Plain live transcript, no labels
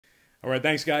All right,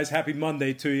 thanks, guys. Happy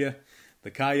Monday to you.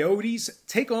 The Coyotes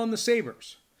take on the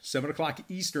Sabres. 7 o'clock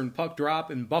Eastern puck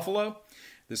drop in Buffalo.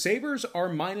 The Sabres are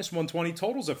minus 120,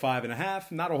 totals at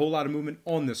 5.5. Not a whole lot of movement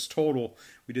on this total.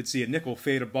 We did see a nickel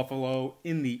fade of Buffalo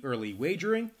in the early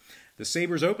wagering. The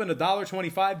Sabres opened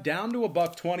 $1.25 down to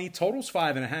 $1.20, totals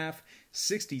 5.5.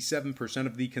 67%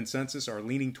 of the consensus are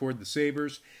leaning toward the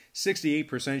Sabres,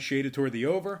 68% shaded toward the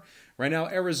over. Right now,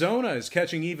 Arizona is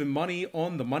catching even money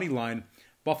on the money line.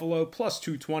 Buffalo plus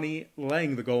 220,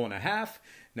 laying the goal and a half.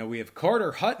 Now we have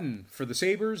Carter Hutton for the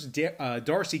Sabres,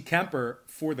 Darcy Kemper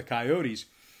for the Coyotes.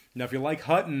 Now if you like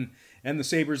Hutton and the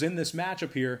Sabres in this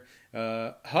matchup here,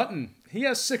 Hutton, he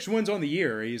has 6 wins on the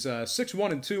year. He's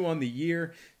 6-1-2 on the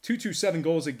year, 227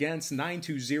 goals against,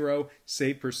 920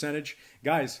 save percentage.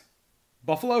 Guys,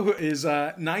 Buffalo is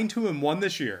 9-2-1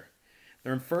 this year.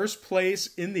 They're in first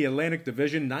place in the Atlantic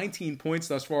Division, 19 points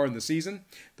thus far in the season.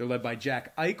 They're led by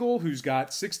Jack Eichel, who's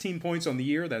got 16 points on the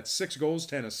year. That's 6 goals,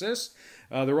 10 assists.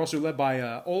 They're also led by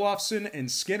Olofsson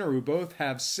and Skinner, who both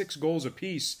have 6 goals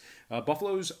apiece.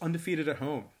 Buffalo's undefeated at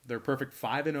home. They're perfect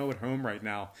 5-0 at home right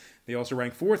now. They also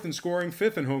rank 4th in scoring,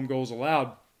 5th in home goals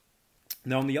allowed.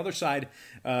 Now, on the other side,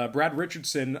 Brad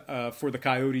Richardson for the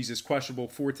Coyotes is questionable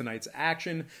for tonight's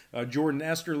action. Jordan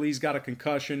Esterly's got a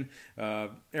concussion.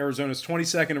 Arizona's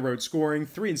 22nd in road scoring,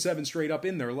 3-7 straight up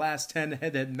in their last 10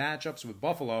 head-to-head matchups with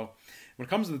Buffalo. When it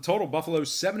comes to the total,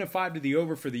 Buffalo's 7-5 to the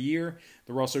over for the year.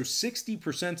 They're also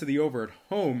 60% to the over at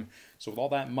home. So with all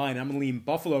that in mind, I'm going to lean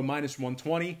Buffalo minus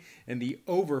 120 and the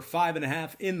over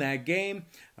 5.5 in that game.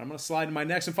 I'm going to slide to my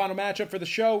next and final matchup for the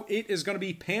show. It is going to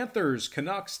be Panthers,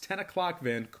 Canucks, 10 o'clock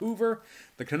Vancouver.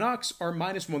 The Canucks are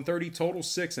minus 130, total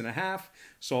 6.5.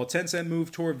 Saw a 10-cent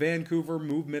move toward Vancouver,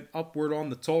 movement upward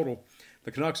on the total.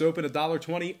 The Canucks open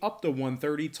 $1.20 up to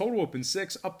 130. Total open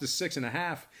 6 up to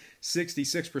 6.5.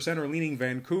 66% are leaning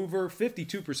Vancouver.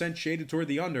 52% shaded toward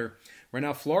the under. Right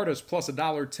now, Florida's plus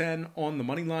 $1.10 on the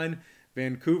money line.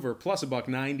 Vancouver plus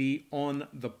 $1.90 on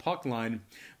the puck line.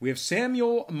 We have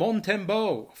Samuel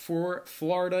Montembeault for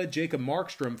Florida, Jacob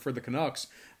Markstrom for the Canucks.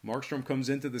 Markstrom comes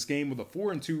into this game with a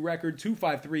 4-2 record,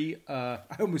 2.53, I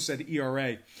almost said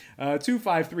ERA,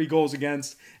 2.53 goals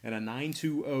against, and a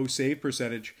 920 save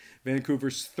percentage.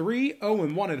 Vancouver's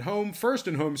 3-0-1 at home, first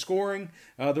in home scoring.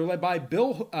 They're led by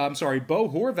Bo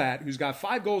Horvat, who's got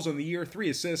 5 goals on the year,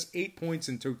 3 assists, 8 points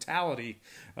in totality.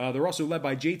 They're also led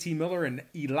by JT Miller and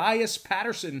Elias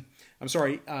Pettersson,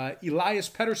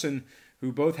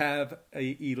 who both have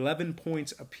 11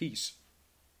 points apiece.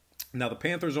 Now, the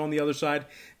Panthers on the other side,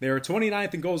 they are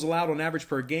 29th in goals allowed on average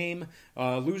per game.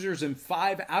 Losers in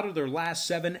 5 out of their last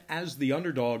 7 as the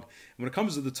underdog. When it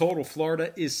comes to the total,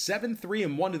 Florida is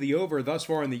 7-3-1 to the over thus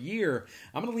far in the year.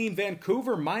 I'm going to lean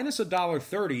Vancouver minus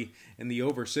 $1.30 and the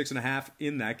over 6.5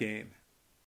 in that game.